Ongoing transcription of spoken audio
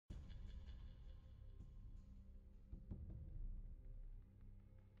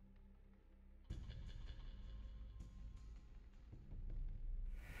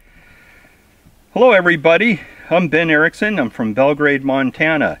Hello everybody, I'm Ben Erickson. I'm from Belgrade,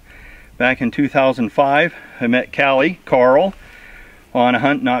 Montana. Back in 2005, I met Carl, on a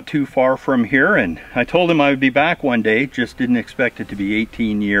hunt not too far from here, and I told him I would be back one day, just didn't expect it to be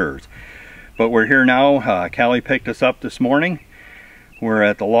 18 years. But we're here now. Callie picked us up this morning. We're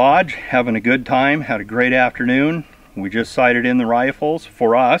at the lodge, having a good time, had a great afternoon. We just sighted in the rifles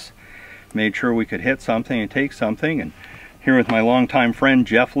for us, made sure we could hit something and take something, and here with my longtime friend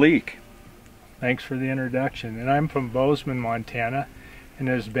Jeff Leake. Thanks for the introduction. And I'm from Bozeman, Montana. And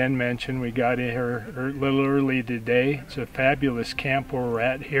as Ben mentioned, we got in here a little early today. It's a fabulous camp where we're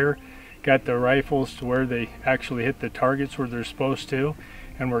at here. Got the rifles to where they actually hit the targets where they're supposed to.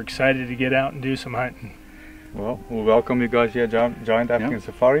 And we're excited to get out and do some hunting. Well, we'll welcome you guys here at Giant African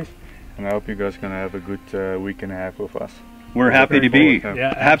Safaris. And I hope you guys are going to have a good week and a half with us. We're happy to be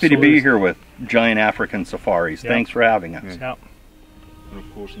here with Giant African Safaris. Yep. Thanks for having us. Yep. And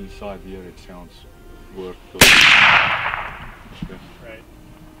of course inside here it sounds worth Right.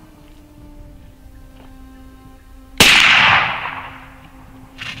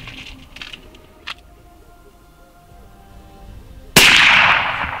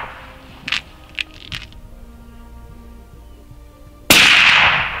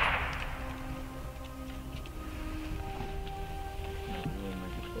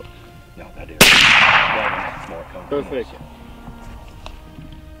 No, that is. That one's more comfortable. Perfect.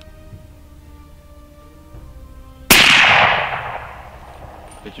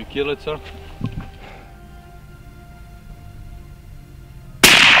 Did you kill it, sir?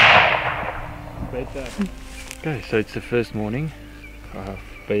 Okay, so it's the first morning of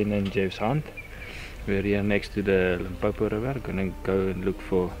Ben and Jeff's hunt. We're here next to the Limpopo River. Gonna go and look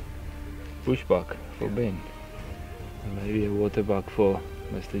for bushbuck for Ben. And maybe a waterbuck for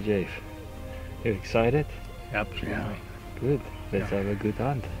Mr. Jeff. You excited? Absolutely. Yeah. Good. Let's have a good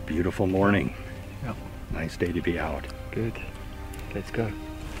hunt. Beautiful morning. Yep. Nice day to be out. Good. Let's go.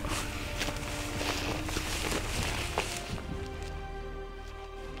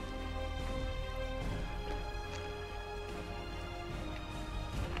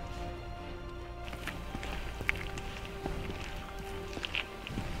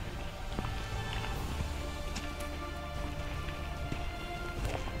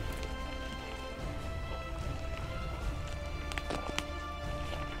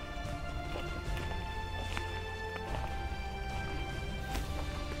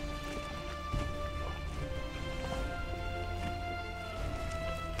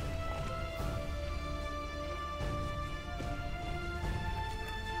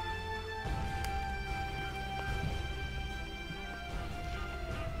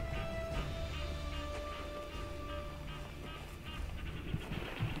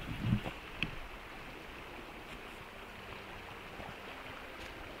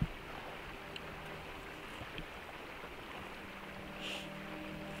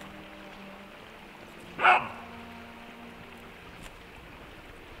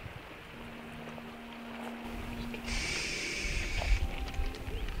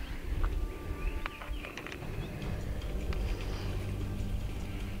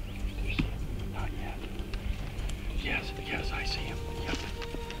 Yes, I see him. Yep.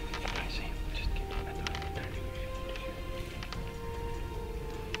 I see him. Just keep on it.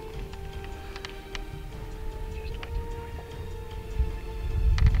 Just wait.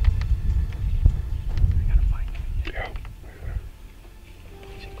 I gotta find him. Yeah.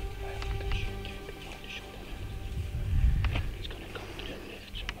 He's a good man. He's gonna come to the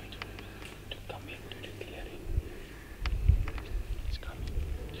left, so wait for him to come into the clearing. He's coming.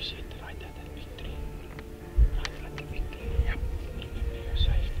 Just hit right at that big tree. Right at the big tree. Yep. Remember your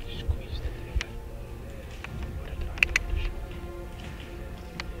safety. Squeeze the trigger. Put it right on the shoulder.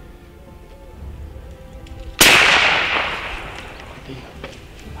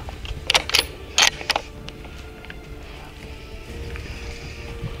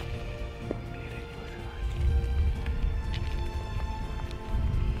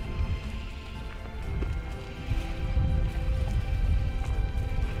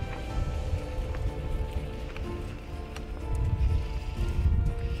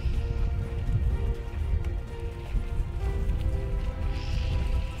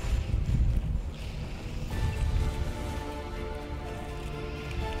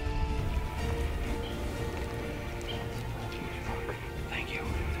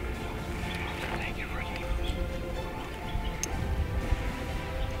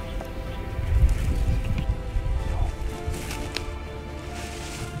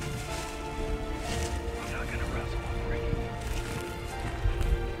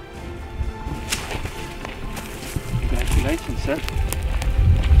 Congratulations, sir.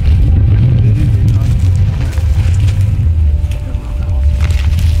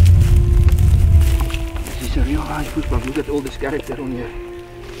 bushbuck. Look at all this character on here.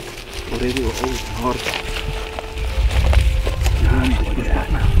 Already old and hard. Look at that.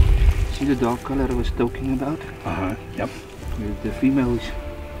 See the dark color I was talking about? Yep. The female is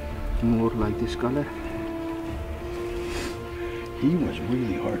more like this color. He was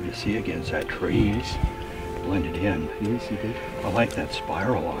really hard to see against that tree. Yes. Blended in. Yes, he did. I like that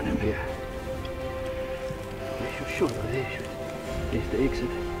spiral on him. Yeah. Sure, there's the exit.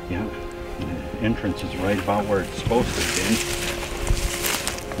 Yeah. The entrance is right about where it's supposed to be.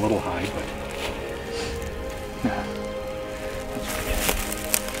 A little high, but Nah.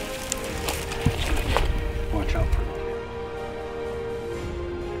 watch out for it.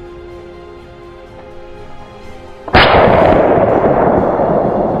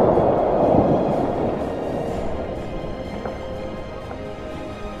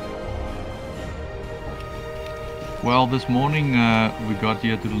 Well, this morning we got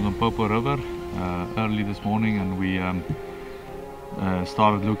here to the Limpopo River early this morning, and we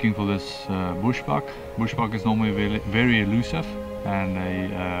started looking for this bushbuck. Bushbuck is normally very elusive and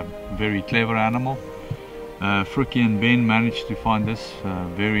a very clever animal. Frikkie and Ben managed to find this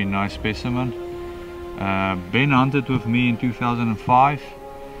very nice specimen. Ben hunted with me in 2005,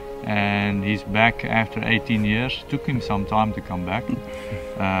 and he's back after 18 years. Took him some time to come back,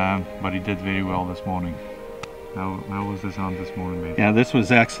 but he did very well this morning. How was this hunt this morning, Ben? Yeah, this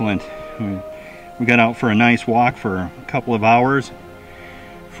was excellent. We got out for a nice walk for a couple of hours.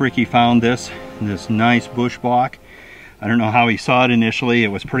 Frikkie found this nice bushbuck. I don't know how he saw it initially. It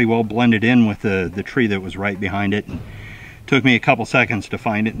was pretty well blended in with the tree that was right behind it. And took me a couple seconds to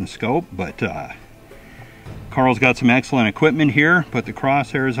find it in the scope, but Carl's got some excellent equipment here. Put the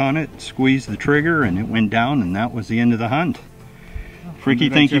crosshairs on it, squeezed the trigger, and it went down, and that was the end of the hunt.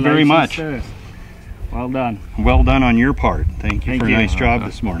 Frikkie, thank you very much. Well done. Well done on your part. Thank you for a nice job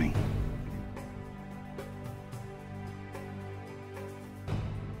this morning.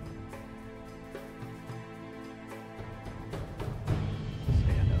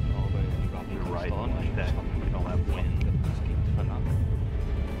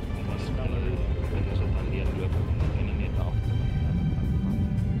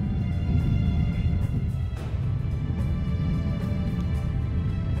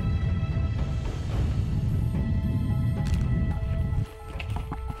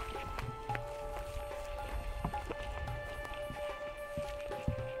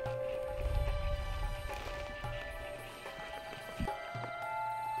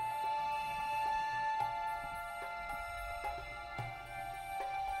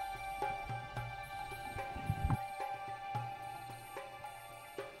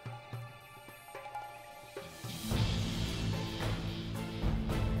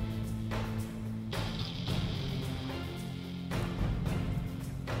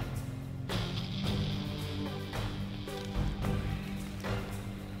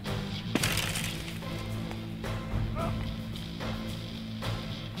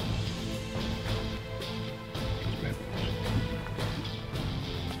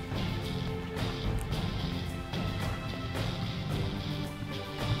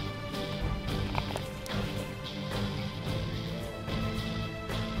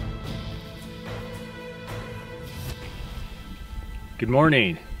 Good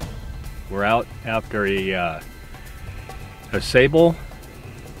morning. We're out after a sable,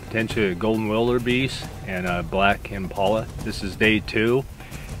 potentially a golden wildebeest, and a black impala. This is day 2,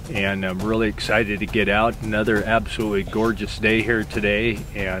 and I'm really excited to get out. Another absolutely gorgeous day here today,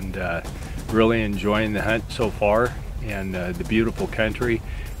 and really enjoying the hunt so far, and the beautiful country,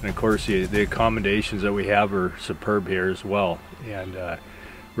 and of course the accommodations that we have are superb here as well, and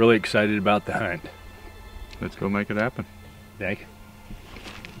really excited about the hunt. Let's go make it happen. Thank you.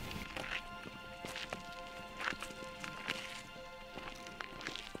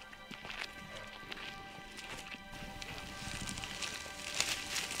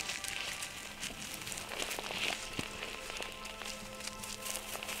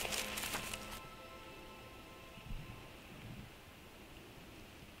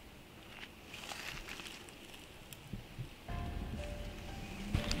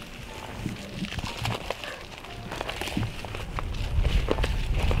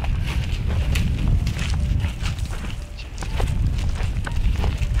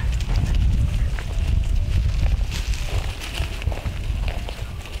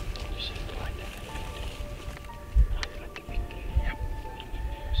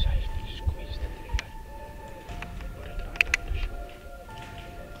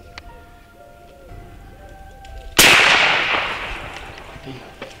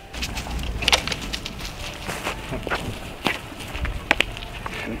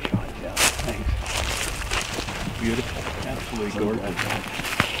 beautiful. Absolutely gorgeous.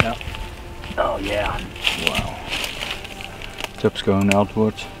 Yeah. Oh yeah. Wow. Tips going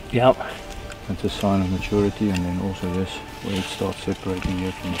outwards. Yep. That's a sign of maturity, and then also this, where it starts separating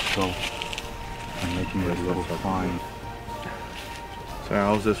here from the skull and making it a little fine. So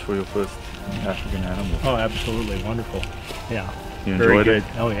how's this for your first African animal? Oh, absolutely wonderful. Yeah. You Very enjoyed good.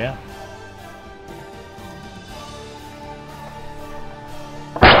 it? Oh yeah.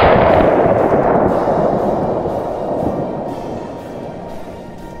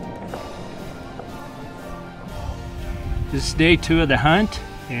 This is day 2 of the hunt,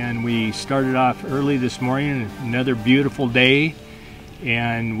 and we started off early this morning. Another beautiful day,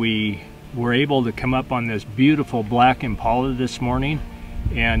 and we were able to come up on this beautiful black impala this morning.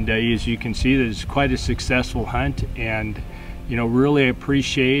 And as you can see, this is quite a successful hunt, and really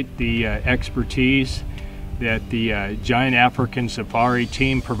appreciate the expertise that the Giant African Safari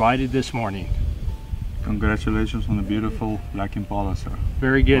team provided this morning. Congratulations on the beautiful black impala, sir.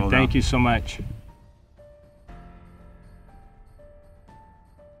 Very good. Well Thank done. you so much.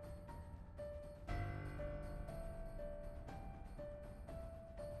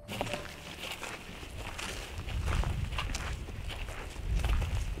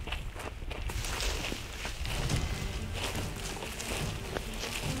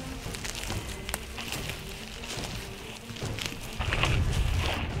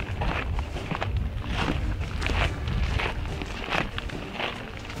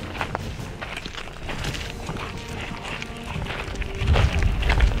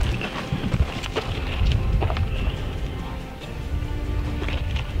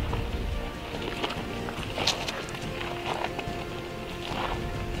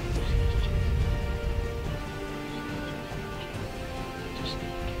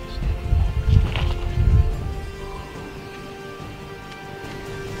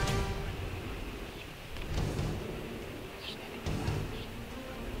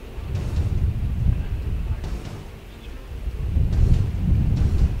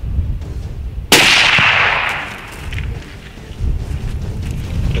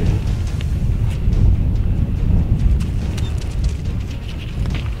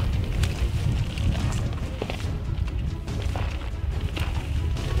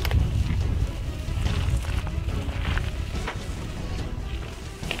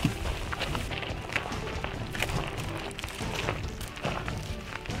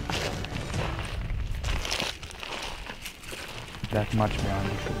 That much behind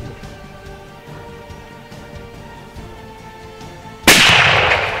you.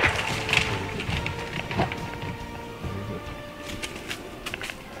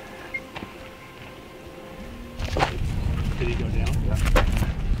 Did he go down? Yeah.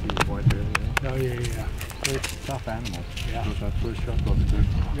 He's quite early, yeah. Oh yeah. It's tough animals. Yeah. So that first shot was good.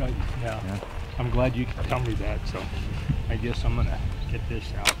 Yeah. I'm glad you could tell me that, so I guess I'm gonna get this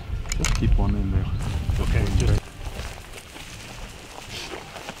out. Just keep one in there. Okay, just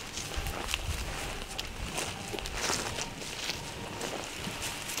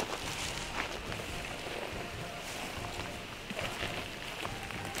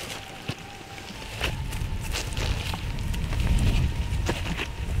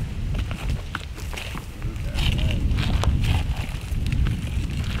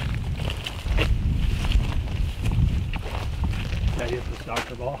I hit the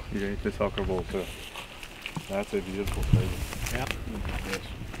soccer ball. You hit the soccer ball too. That's a beautiful flavor. Yeah. Look at this.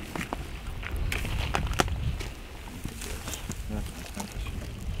 That's fantastic.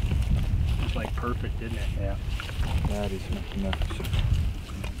 It's like perfect, isn't it? Yeah. That is magnificent.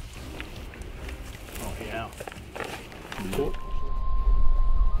 Oh yeah. Cool.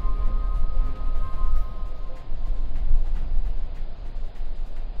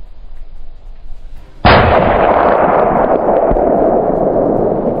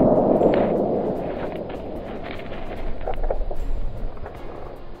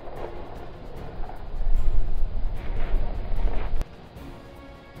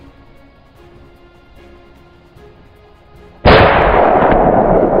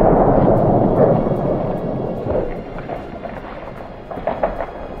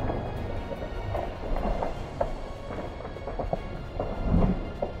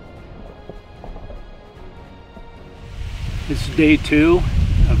 This is day 2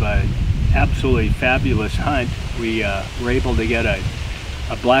 of an absolutely fabulous hunt. We were able to get a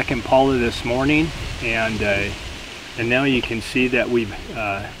black impala this morning, and now you can see that we've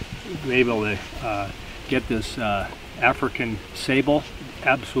been able to get this African sable.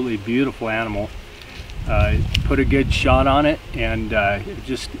 Absolutely beautiful animal. Put a good shot on it, and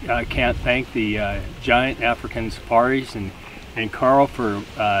just can't thank the Giant African Safaris and and Carl for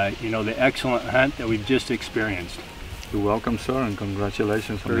the excellent hunt that we've just experienced. You're welcome, sir, and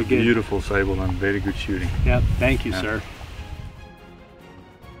congratulations on Very a good. beautiful sable and very good shooting. Yep, thank you, sir.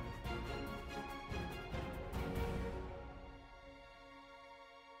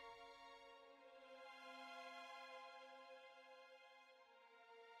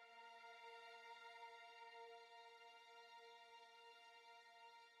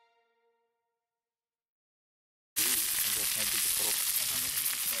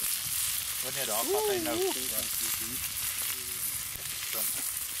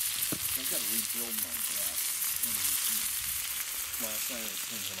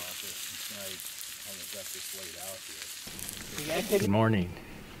 Good morning.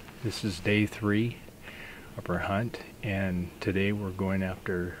 This is day 3 of our hunt, and today we're going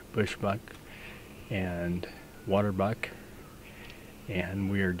after bushbuck and waterbuck,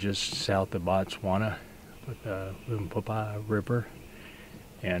 and we are just south of Botswana with the Limpopo River,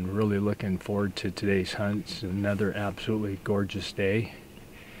 and really looking forward to today's hunt. It's another absolutely gorgeous day,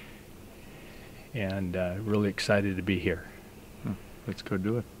 and really excited to be here. Let's go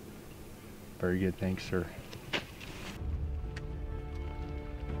do it. Very good, thanks, sir.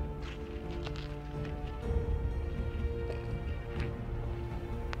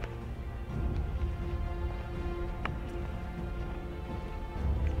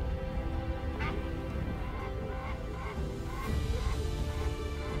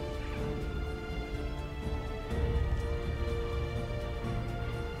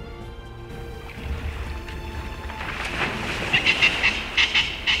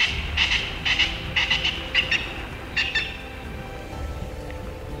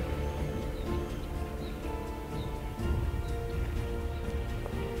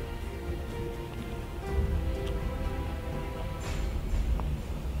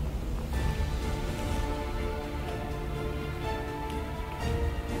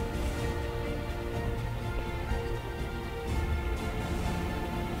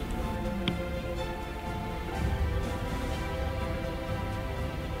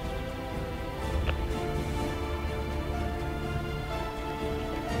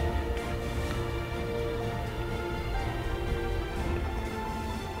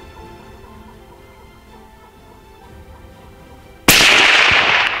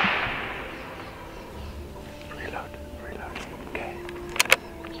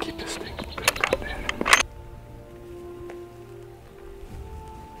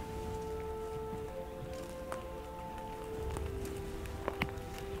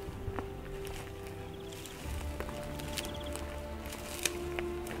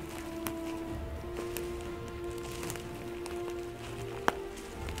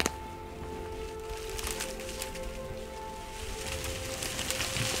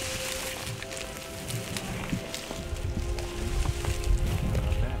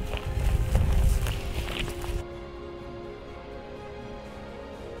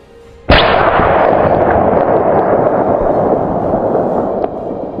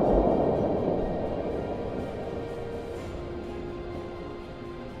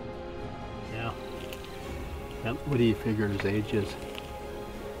 What do you figure his age is?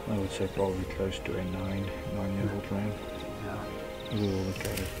 I would say probably close to a 9-year-old ram. Yeah. We will look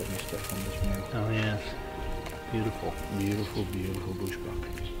at it for the stuff on this male. Oh yes. Beautiful. Beautiful, beautiful bushbuck.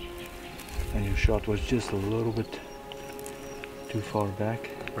 And your shot was just a little bit too far back.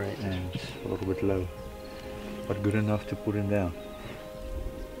 Right. And a little bit low. But good enough to put him down.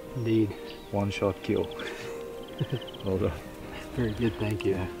 Indeed. One shot kill. Well done. Very good, thank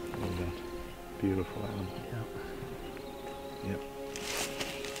you. Yeah, well done. Beautiful animal. Yeah. Yep.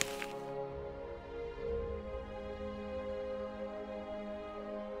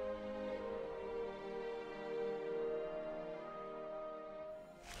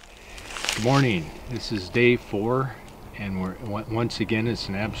 Good morning. This is day 4, and we're once again, it's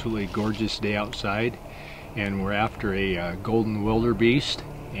an absolutely gorgeous day outside, and we're after a golden wildebeest,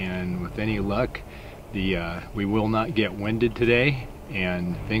 and with any luck, we will not get winded today,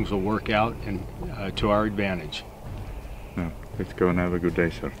 and things will work out and to our advantage. No, let's go and have a good day,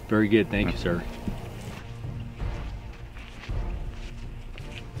 sir. Very good, thank you, sir.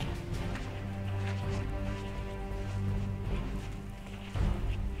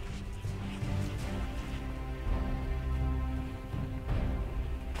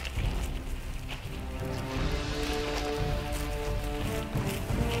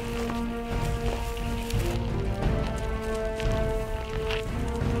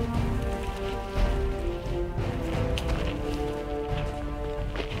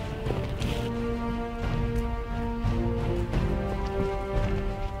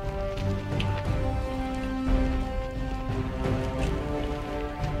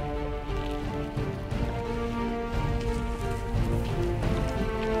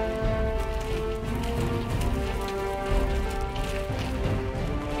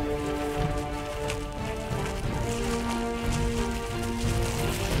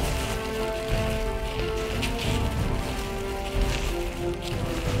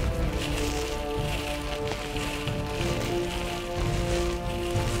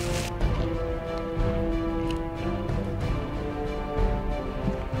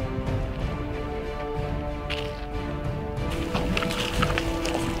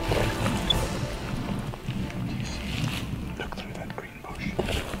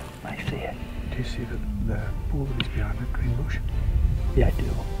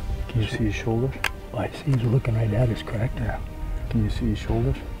 Can you see his shoulders? I see he's looking right at us, correct? Yeah. Can you see his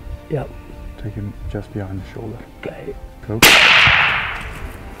shoulders? Yep. Take him just behind the shoulder. Okay. Go.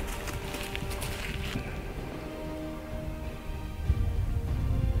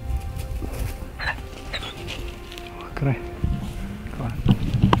 Okay. Go on.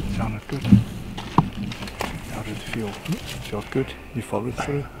 Sounded good. How did it feel? Felt good? You followed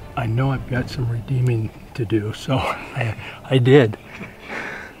through? I know I've got some redeeming to do, so I did.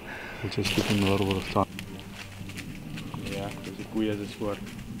 We'll just give him a little bit of time. Ja, dis die koeie se spoor.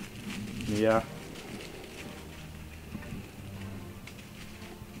 Ja.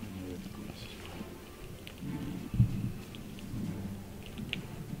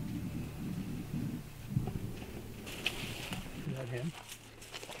 Is that him?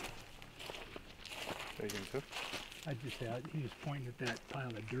 Take him too. I just had, he was pointing at that pile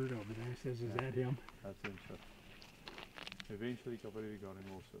of dirt over there. He says, is that him? That's him, sir. Eventually, Cavalry got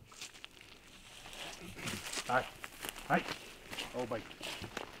him also. Hi. Hi. Oh, bye.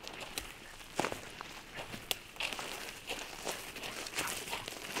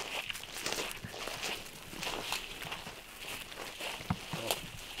 Oh.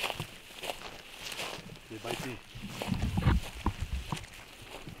 They bite me.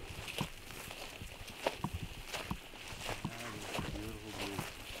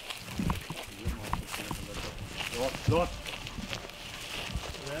 Look.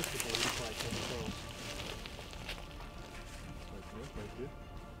 That's what they look like themselves. Right here.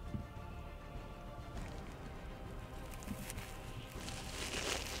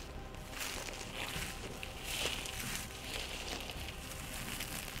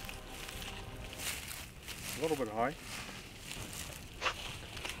 A little bit high.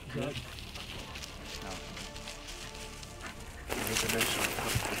 Good.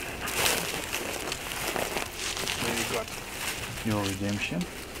 Your redemption.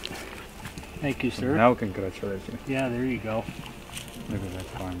 Thank you, sir. Now congratulations. Yeah, there you go. Look at that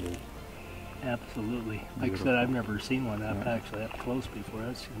fine bull. Absolutely. Like I Beautiful. said, I've never seen one up Yeah. actually up close before.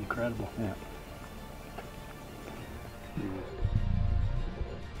 That's incredible. Yeah.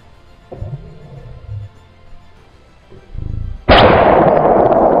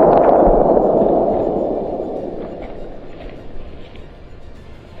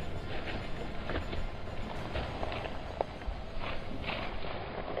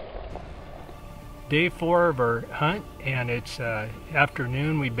 Day 4 of our hunt, and it's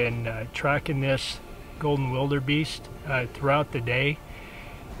afternoon. We've been tracking this golden wildebeest throughout the day,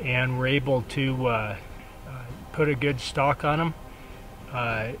 and we're able to put a good stock on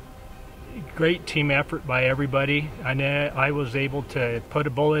them. Great team effort by everybody. I was able to put a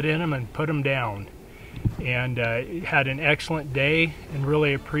bullet in them and put them down, and had an excellent day, and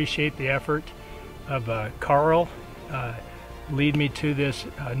really appreciate the effort of Carl lead me to this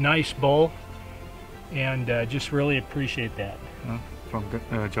nice bull, and just really appreciate that. From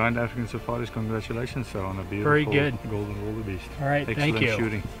Giant African Safaris, congratulations, sir, on a beautiful Very good. golden wildebeest. All right, Excellent thank you.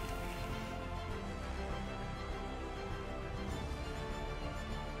 shooting.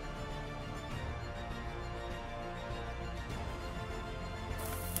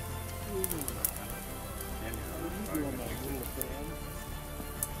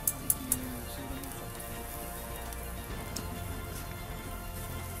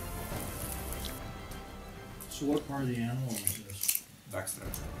 So what part of the animal is this?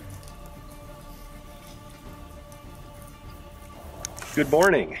 Good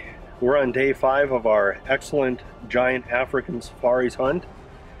morning. We're on day 5 of our excellent giant African safaris hunt.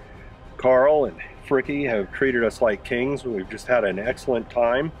 Carl and Fricky have treated us like kings. We've just had an excellent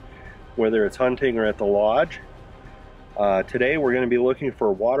time, whether it's hunting or at the lodge. Today we're going to be looking for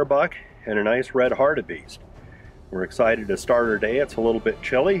a waterbuck and a nice red hartebeest. We're excited to start our day. It's a little bit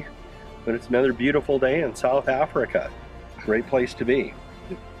chilly, but it's another beautiful day in South Africa. Great place to be.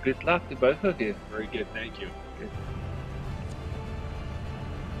 Good luck to both of you. Very good, thank you.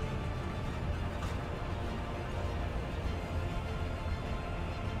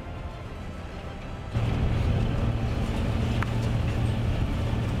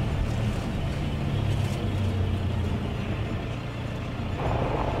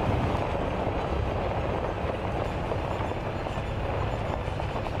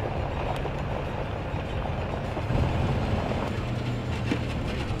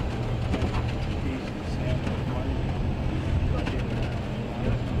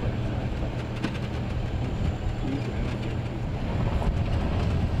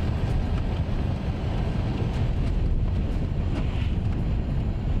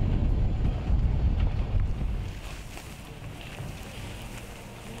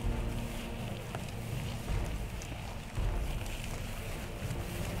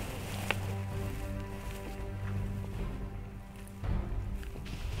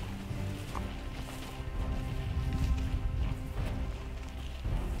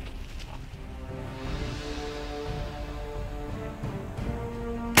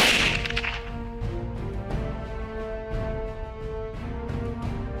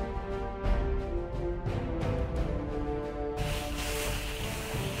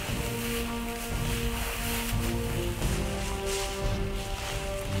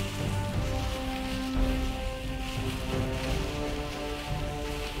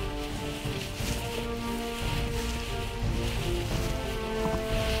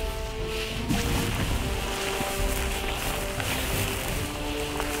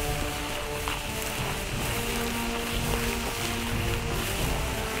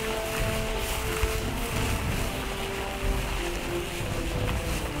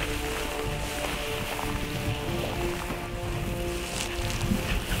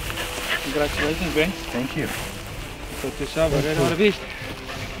 Congratulations, Ben. Thank you. Tot yourself, very harvest.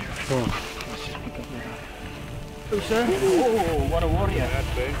 Oh, sir. Oh, what a warrior.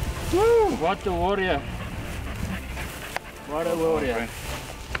 Woo, what a warrior. What a warrior.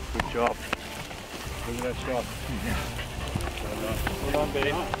 Good job. Look at that shot. Hold on,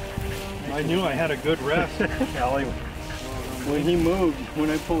 babe. I knew I had a good rest, Callie. When he moved, when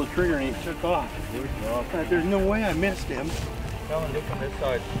I pulled the trigger and he took off. Good job. There's no way I missed him. Come and look on this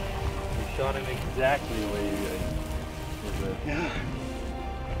side. You shot him exactly where you were. Yeah.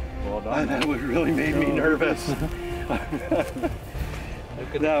 Well done. That would really made me nervous. Look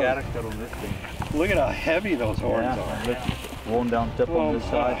at the character on this thing. Look at how heavy those horns are. Look, worn down tip on this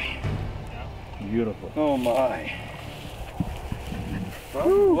side. Beautiful. Oh my. Well,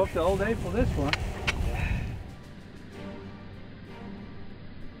 we worked all day for this one.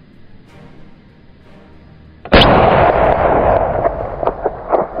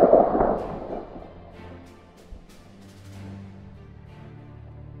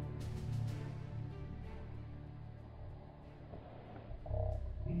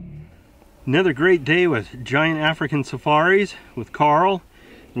 Another great day with Giant African Safaris with Carl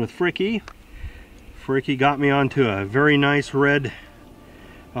and with Fricky. Fricky got me onto a very nice red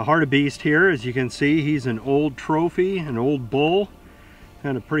hartebeest here. As you can see, he's an old trophy, an old bull,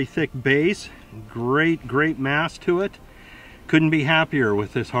 and a pretty thick base. Great mass to it. Couldn't be happier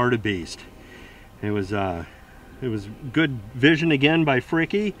with this hartebeest. It was good vision again by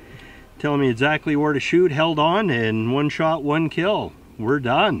Fricky, telling me exactly where to shoot. Held on, and one shot, one kill. We're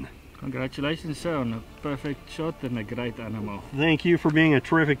done. Congratulations, sir, on a perfect shot and a great animal. Thank you for being a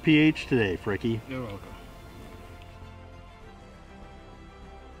terrific PH today, Fricky. You're welcome.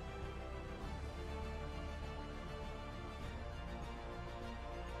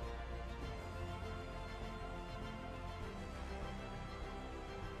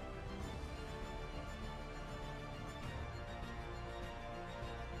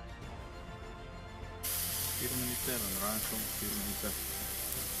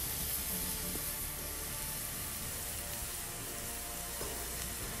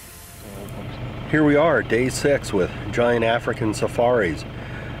 Here we are, day 6 with Giant African Safaris.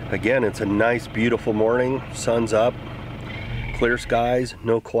 Again, it's a nice, beautiful morning. Sun's up, clear skies,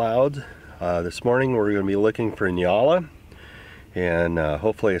 no clouds. This morning we're going to be looking for Nyala and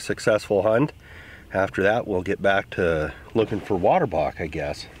hopefully a successful hunt. After that, we'll get back to looking for waterbuck, I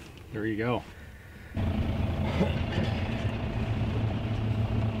guess. There you go.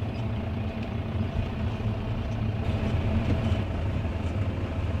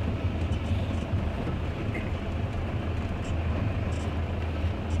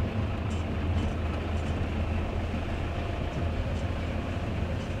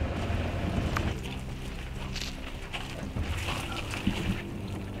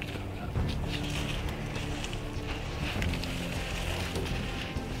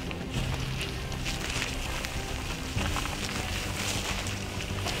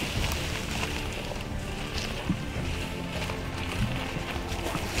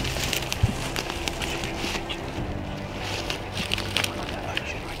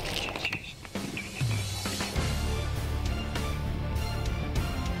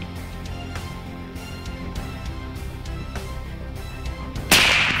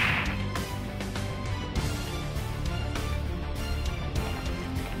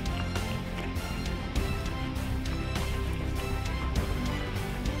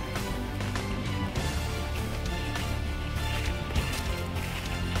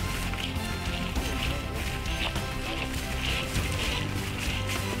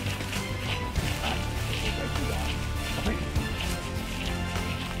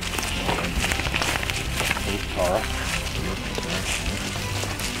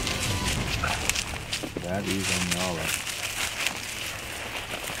 That is a Nyala.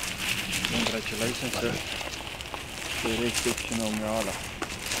 Congratulations, sir. Very exceptional Nyala.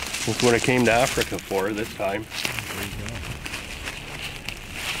 That's what I came to Africa for this time. There you go.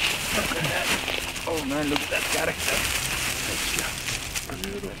 Look at that. Oh man, look at that character.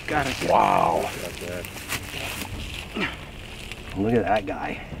 Beautiful. Character. Wow. Look at that. Look at that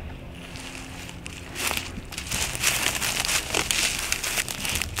guy.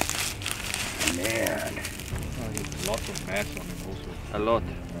 Man. Oh, he's lots of mass on him also. A lot.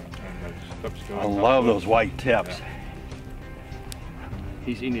 And those tips going I love upwards. those white tips. Yeah.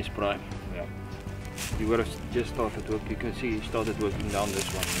 He's in his prime. Yeah. He would have just started work. You can see he started working down this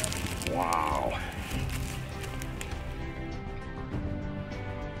one. Wow.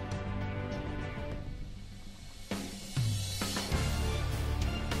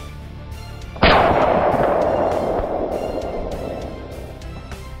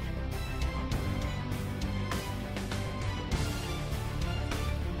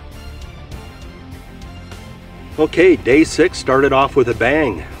 Okay, day 6 started off with a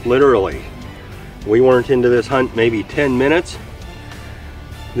bang, literally. We weren't into this hunt maybe 10 minutes.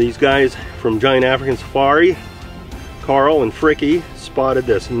 These guys from Giant African Safari, Carl and Fricky, spotted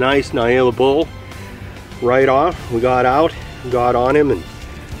this nice Nyala bull right off. We got out, got on him in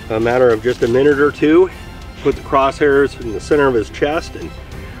a matter of just a minute or two, put the crosshairs in the center of his chest, and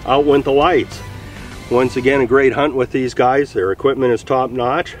out went the lights. Once again, a great hunt with these guys. Their equipment is top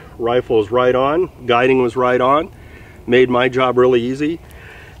notch, rifle is right on, guiding was right on, made my job really easy.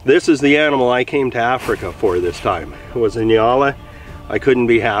 This is the animal I came to Africa for this time. It was a Nyala. I couldn't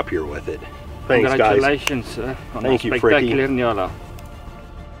be happier with it. Thanks, guys. Congratulations, sir, on Thank a you, Fricky. spectacular Nyala.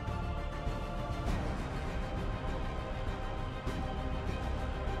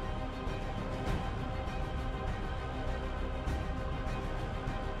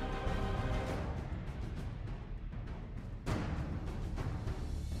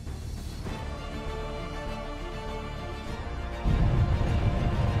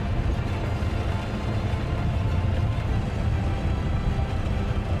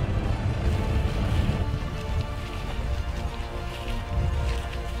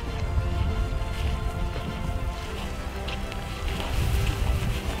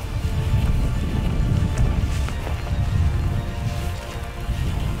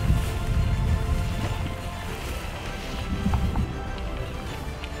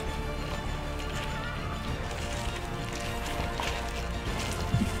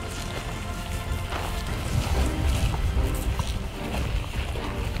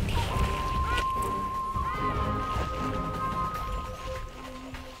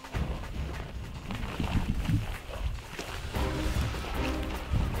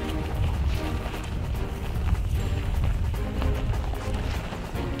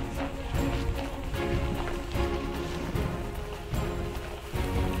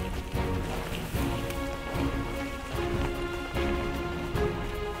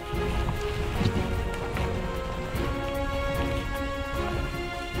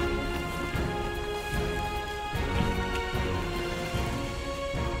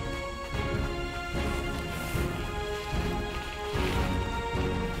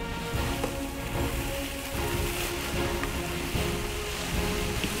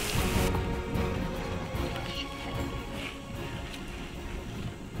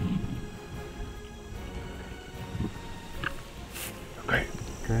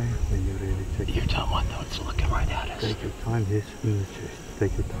 Okay, when you're ready, take You don't want those looking right at us. Take your time, yes, in the chest.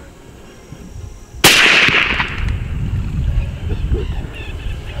 Take your time. That's good.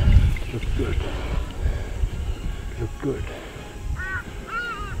 Look good. Look good.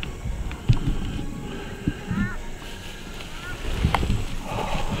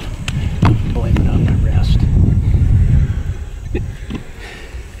 Blame it on the rest.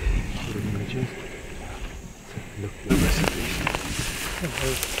 Put it in the chest. Look the recipe.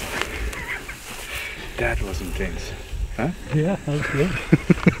 That was intense. Huh? Yeah, that was good.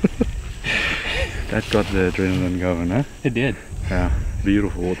 That got the adrenaline going, huh? It did. Yeah.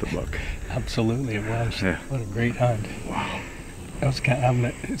 Beautiful water buck. Absolutely, it was. Yeah. What a great hunt. Wow. That was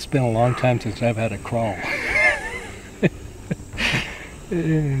it's been a long time since I've had a crawl.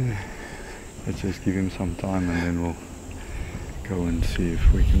 Let's just give him some time and then we'll go and see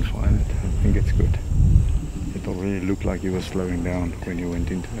if we can find it. I think it's good. It already looked like he was slowing down when you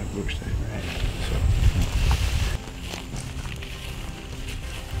went into that bush there. Right. So,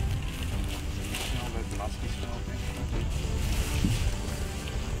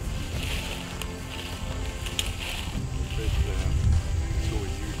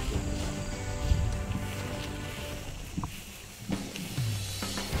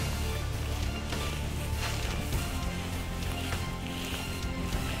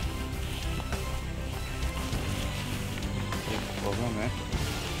 well done, man.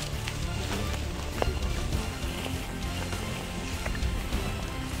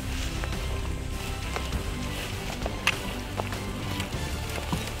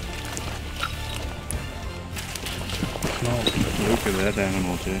 Look at that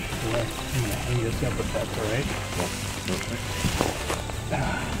animal too. I guess up with that, right?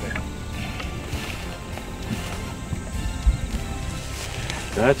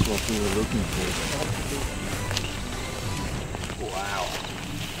 That's what we were looking for. Wow.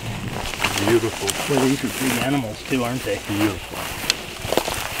 Beautiful. Well, these are big animals too, aren't they? Beautiful.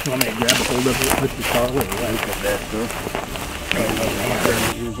 You want me to grab a hold of it with the Carl or what? Look at that, sir.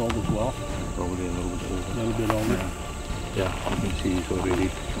 Oh, 8 years old as well. Probably a little bit older. A little bit older. Yeah, you can see he's already, you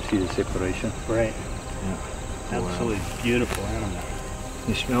see the separation. Right. Yeah. Absolutely beautiful animal.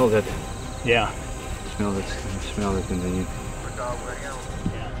 You smell that? Yeah. Smell it, and then you.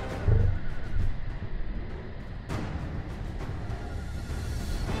 Yeah.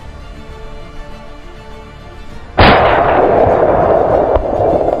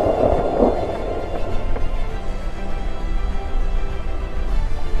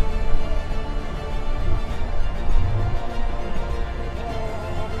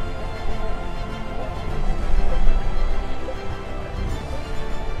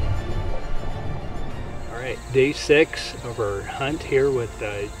 right, day 6 of our hunt here with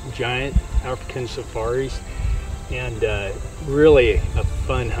Giant African Safaris, and really a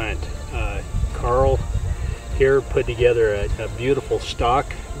fun hunt. Carl here put together a beautiful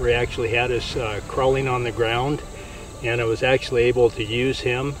stalk where he actually had us crawling on the ground, and I was actually able to use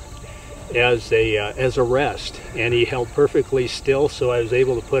him as a rest, and he held perfectly still, so I was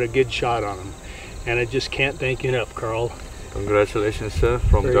able to put a good shot on him. And I just can't thank you enough, Carl. Congratulations, sir,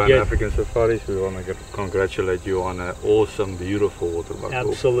 from Very Giant good. African Safaris. We want to congratulate you on an awesome, beautiful water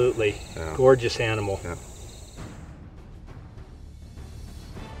buffalo. Absolutely. Yeah. Gorgeous animal. Yeah.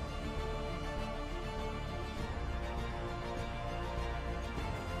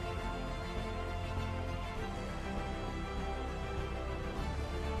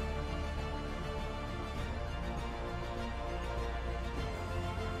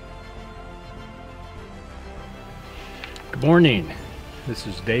 Good morning. This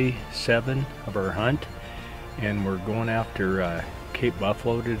is day 7 of our hunt, and we're going after Cape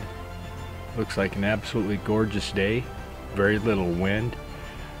Buffalo. Looks like an absolutely gorgeous day. Very little wind.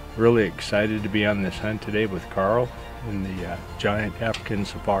 Really excited to be on this hunt today with Carl and the Giant African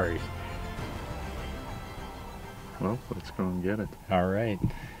Safaris. Well, let's go and get it. All right.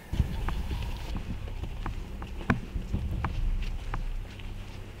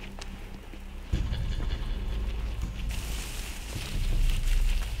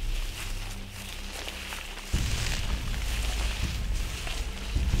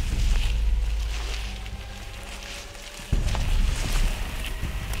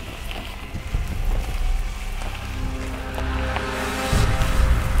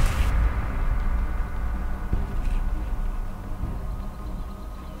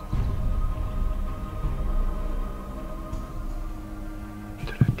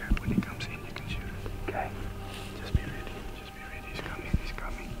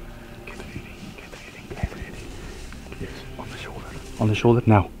 On the shoulder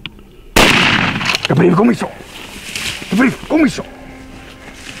now. Alsjeblieft, kom eens zo. Alsjeblieft, kom eens zo. You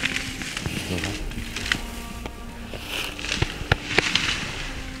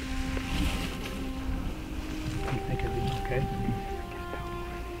think it'll be okay?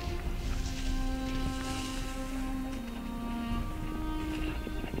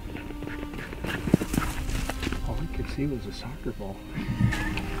 All we could see was a soccer ball.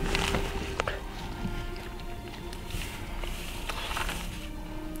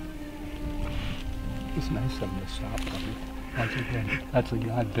 It's nice of them to stop, buddy. Once again, that's a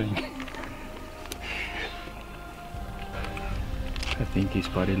God thing. I think his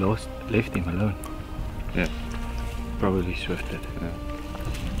body left him alone. Yeah. Probably swifted. Yeah.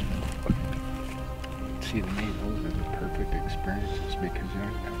 See, the main those are the perfect experiences because you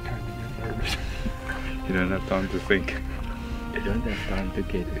don't have time to get nervous. You don't have time to think. You don't have time to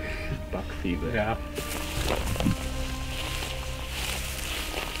get buck fever. Yeah.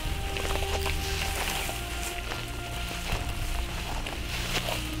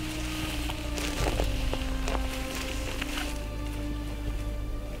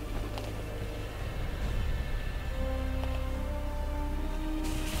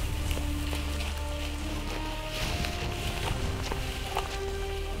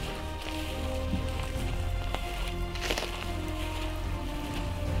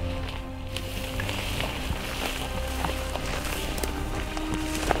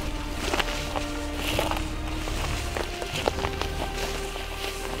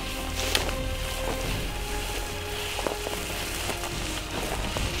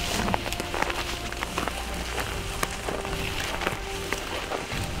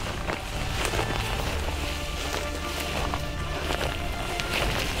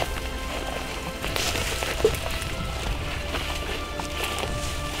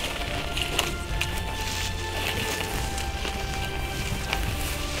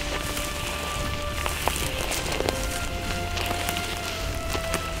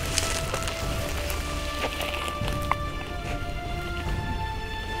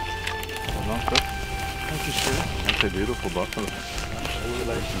 Thank you, sir. That's a beautiful buffalo.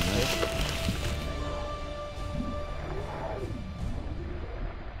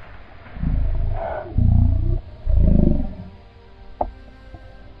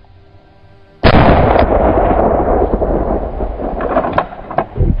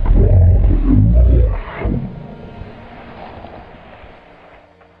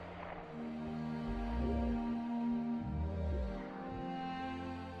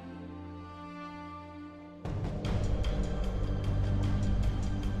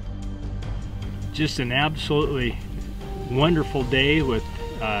 Just an absolutely wonderful day with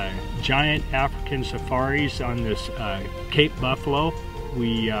Giant African Safaris on this Cape Buffalo.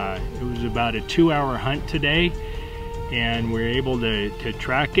 It was about a 2-hour hunt today, and we were able to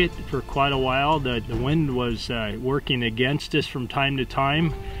track it for quite a while. The wind was working against us from time to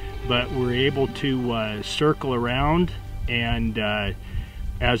time, but we were able to circle around and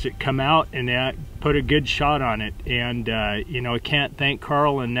as it come out and put a good shot on it. And you know, I can't thank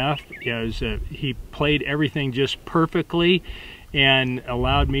Carl enough, as he played everything just perfectly and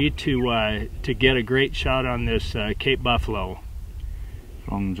allowed me to get a great shot on this Cape Buffalo.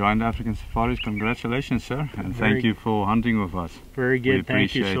 From Giant African Safaris, congratulations, sir, and thank you for hunting with us. Very good,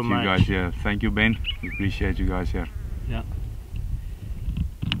 thank you so much. We appreciate you guys here. Thank you, Ben. We appreciate you guys here. Yeah.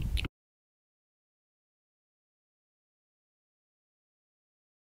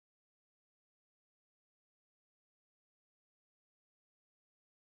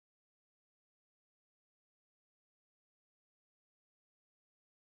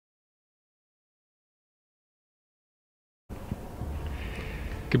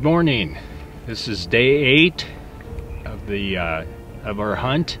 Good morning. This is day 8 of our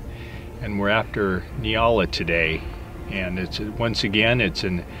hunt, and we're after Nyala today. And once again, it's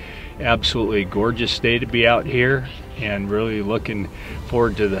an absolutely gorgeous day to be out here, and really looking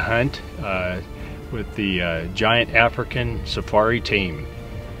forward to the hunt with the Giant African Safari team.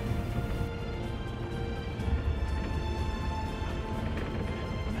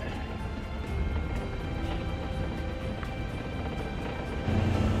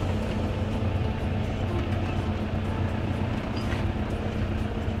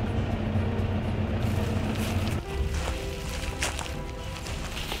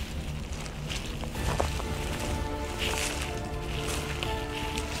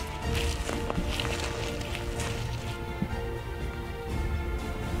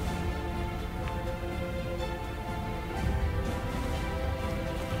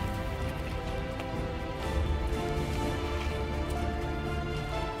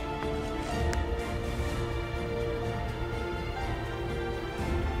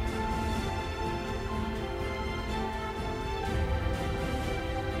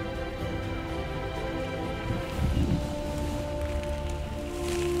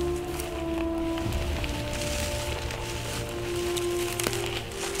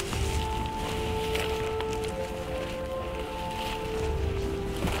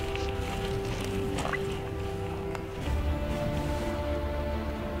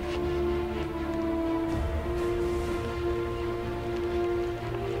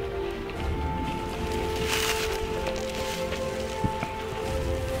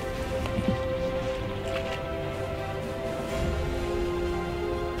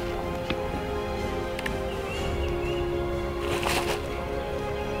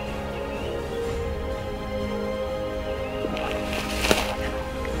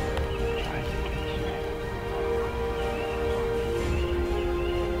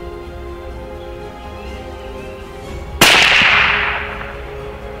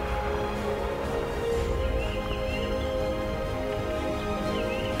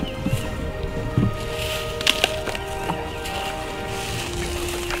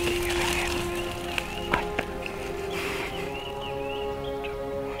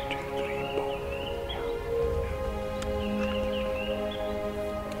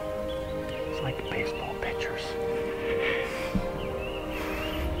 Like baseball pitchers.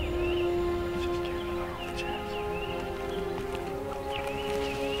 Just give another one a chance.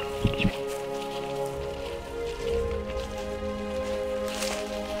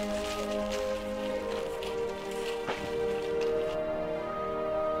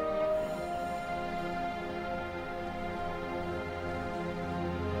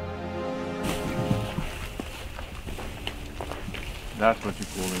 That's what you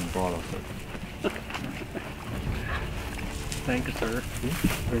call in ball, sir. Thank you, sir.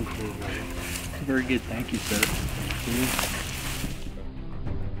 Very good, thank you, sir.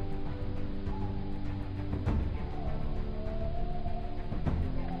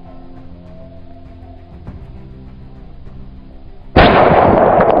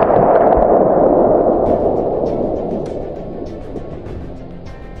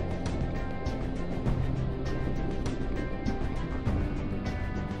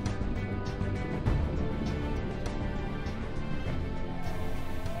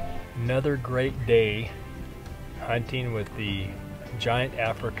 Another great day hunting with the Giant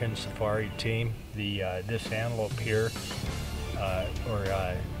African Safari team. This antelope here,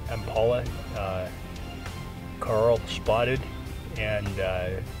 or Impala, Carl spotted and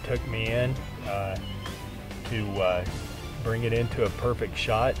took me in to bring it into a perfect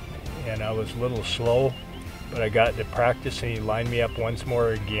shot. And I was a little slow, but I got to practice and he lined me up once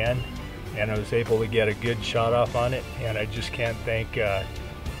more again. and I was able to get a good shot off on it, and I just can't thank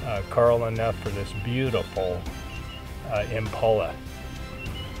Carl enough for this beautiful impala.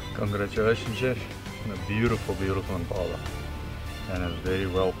 Congratulations, Jeff, on a beautiful, beautiful impala and a very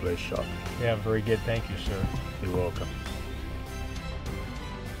well placed shot. Yeah, very good. Thank you, sir. You're welcome.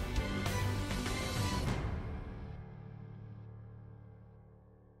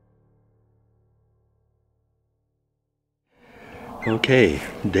 Okay,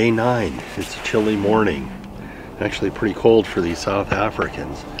 day 9. It's a chilly morning. Actually pretty cold for these South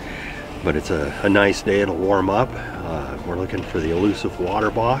Africans, but it's a nice day. It'll warm up. We're looking for the elusive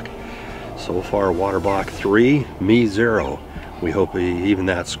waterbach. So far, waterbach 3, me 0. We hope we even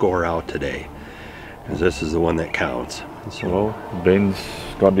that score out today, because this is the one that counts. So, Well, Ben's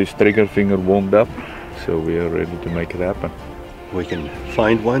got his trigger finger warmed up, so we are ready to make it happen. we can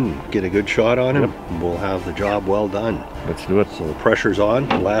find one, get a good shot on him, and we'll have the job well done. Let's do it. So the pressure's on.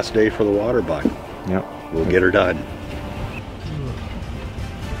 Last day for the waterbach. Yeah. We'll get her done.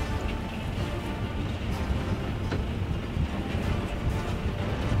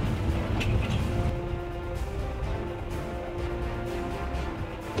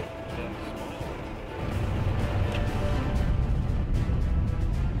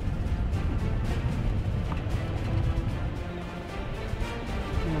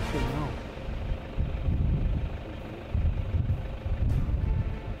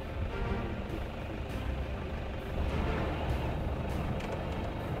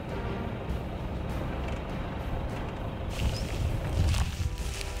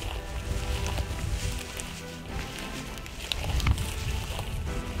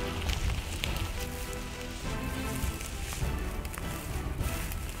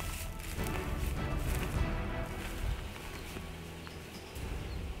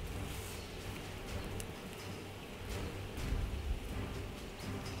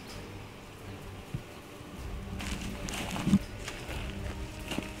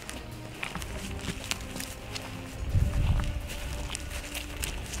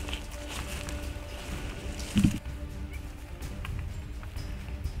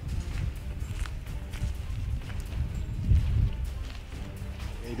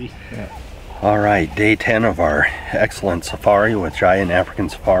 All right, day 10 of our excellent safari with Giant African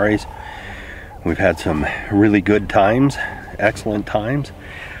Safaris. We've had some really good times, excellent times.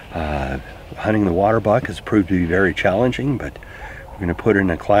 Hunting the waterbuck has proved to be very challenging, but we're going to put in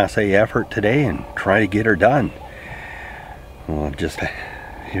a Class A effort today and try to get her done. Well, just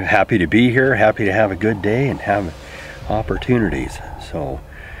happy to be here, happy to have a good day and have opportunities. So,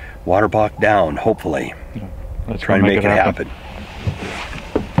 waterbuck down, hopefully. Let's try to make it happen.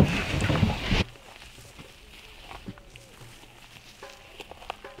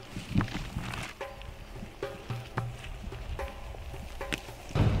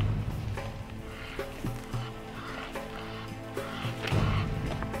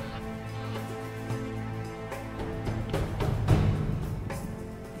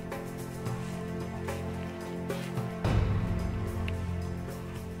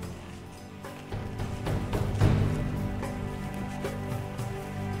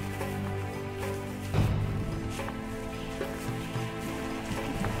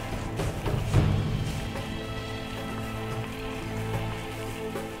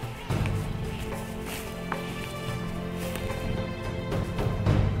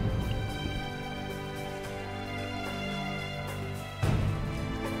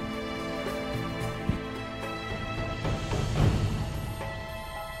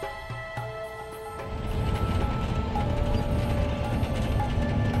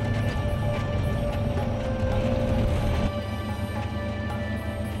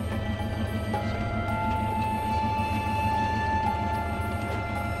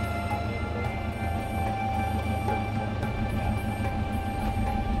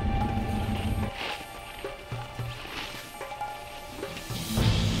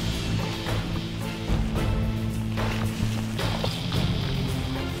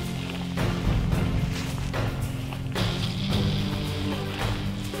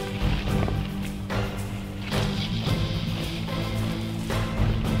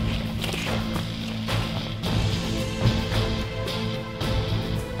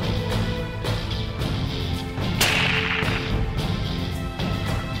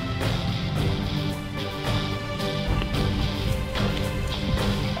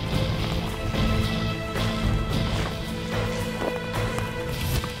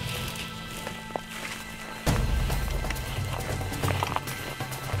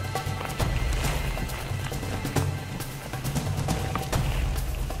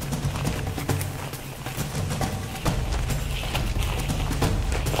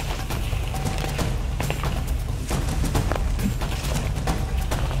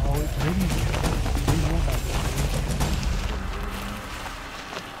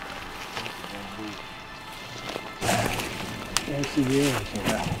 50 years.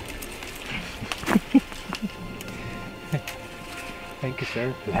 Yeah. Thank you,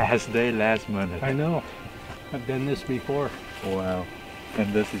 sir. Last day, last minute. I know. I've done this before. Wow.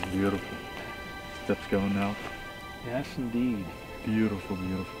 And this is beautiful. Steps going out. Yes, indeed. Beautiful,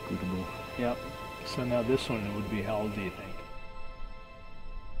 beautiful Kootaboe. Yep. So now this one would be how old do you think?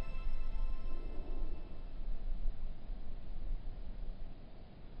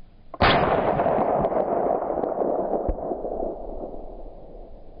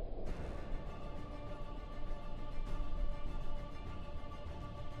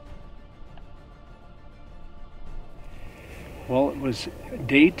 Well, it was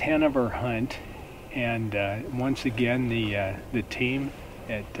day 10 of our hunt, and once again the team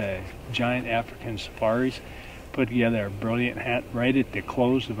at Giant African Safaris put together a brilliant hunt right at the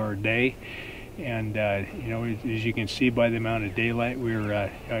close of our day. And you know, as you can see by the amount of daylight, we were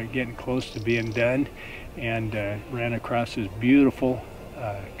getting close to being done, and ran across this beautiful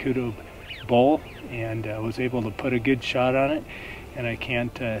Kootaboe bull, and was able to put a good shot on it. And I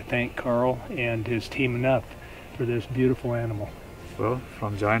can't thank Carl and his team enough for this beautiful animal. Well,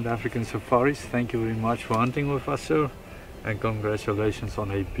 from Giant African Safaris, thank you very much for hunting with us, sir. And congratulations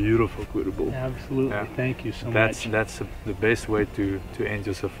on a beautiful Kootaboe. Absolutely, Yeah. Thank you so much. That's the best way to end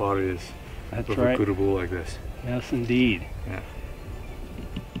your safari is That's with right. a Kootaboe like this. Yes, indeed. Yeah.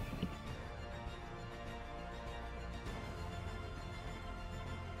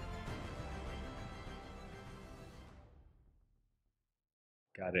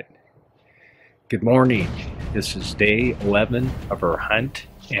 Got it. Good morning. This is day 11 of our hunt,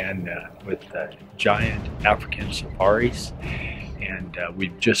 and with Giant African Safaris, and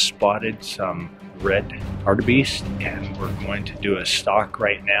we've just spotted some red hartebeest, and we're going to do a stalk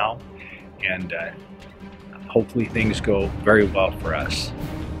right now, and hopefully things go very well for us.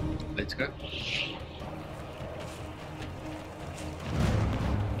 Let's go.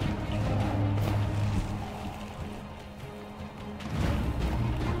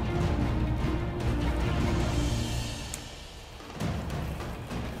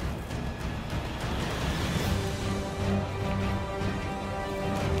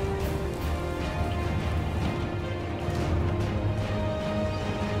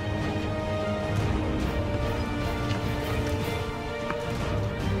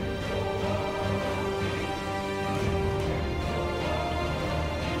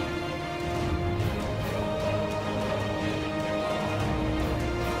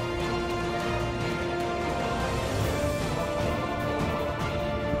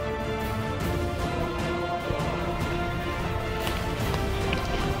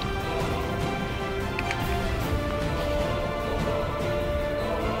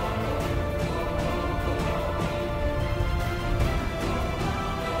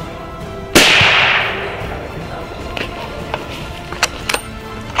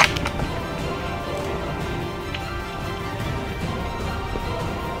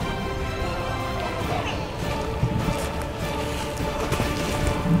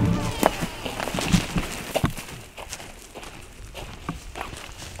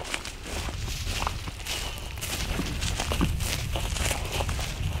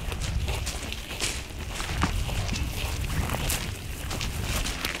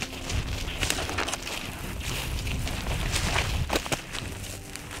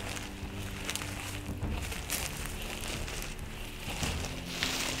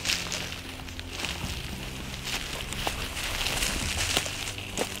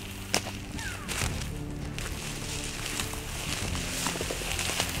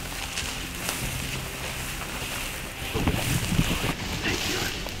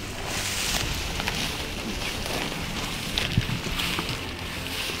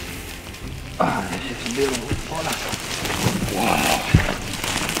 Ah, this is a beautiful water.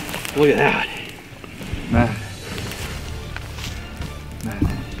 Wow. Look at that. Man. Man,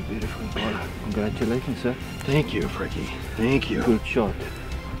 this is a beautiful water. Congratulations, sir. Thank you, Fricky. Thank you. Good shot.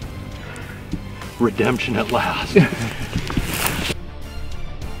 Redemption at last.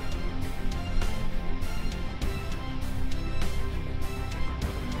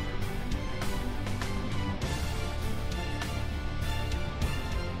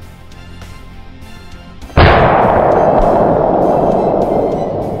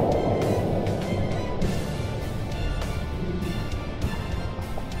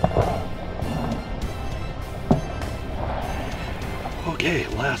 Okay,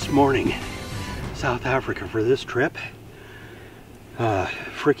 last morning, South Africa for this trip.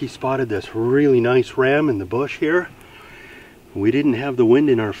 Fricky spotted this really nice ram in the bush here. We didn't have the wind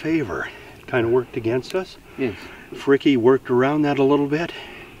in our favor. It kind of worked against us. Yes. Fricky worked around that a little bit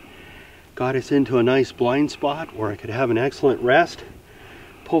got us into a nice blind spot where I could have an excellent rest.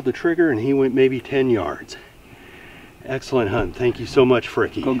 Pulled the trigger and he went maybe 10 yards. Excellent hunt. Thank you so much,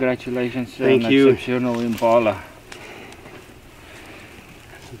 Frikkie. Congratulations. Thank you. Exceptional Impala.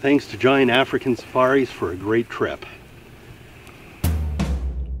 Thanks to Giant African Safaris for a great trip.